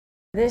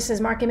This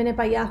is Market Minute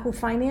by Yahoo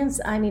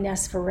Finance. I'm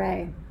Ines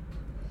Ferre.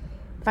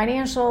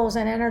 Financials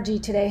and energy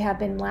today have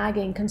been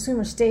lagging.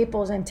 Consumer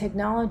staples and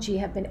technology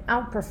have been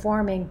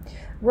outperforming.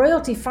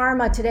 Royalty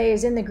Pharma today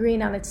is in the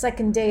green on its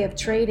second day of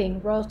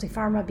trading. Royalty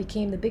Pharma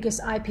became the biggest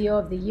IPO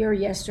of the year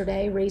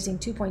yesterday, raising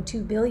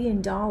 $2.2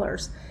 billion.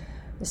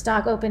 The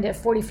stock opened at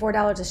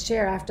 $44 a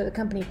share after the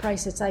company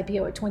priced its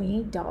IPO at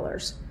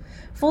 $28.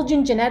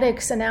 Fulgent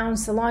Genetics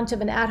announced the launch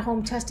of an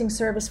at-home testing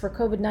service for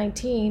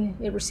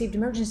COVID-19. It received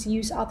emergency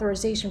use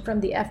authorization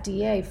from the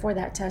FDA for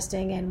that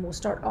testing and will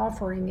start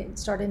offering it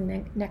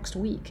starting next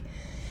week.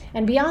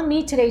 And Beyond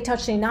Meat today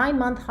touched a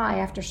 9-month high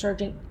after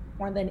surging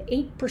more than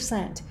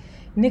 8%.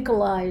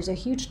 Nikola is a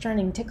huge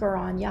trending ticker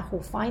on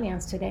Yahoo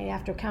Finance today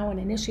after Cowen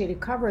initiated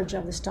coverage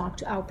of the stock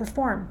to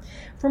outperform.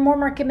 For more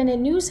Market Minute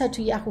news, head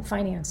to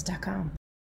yahoofinance.com.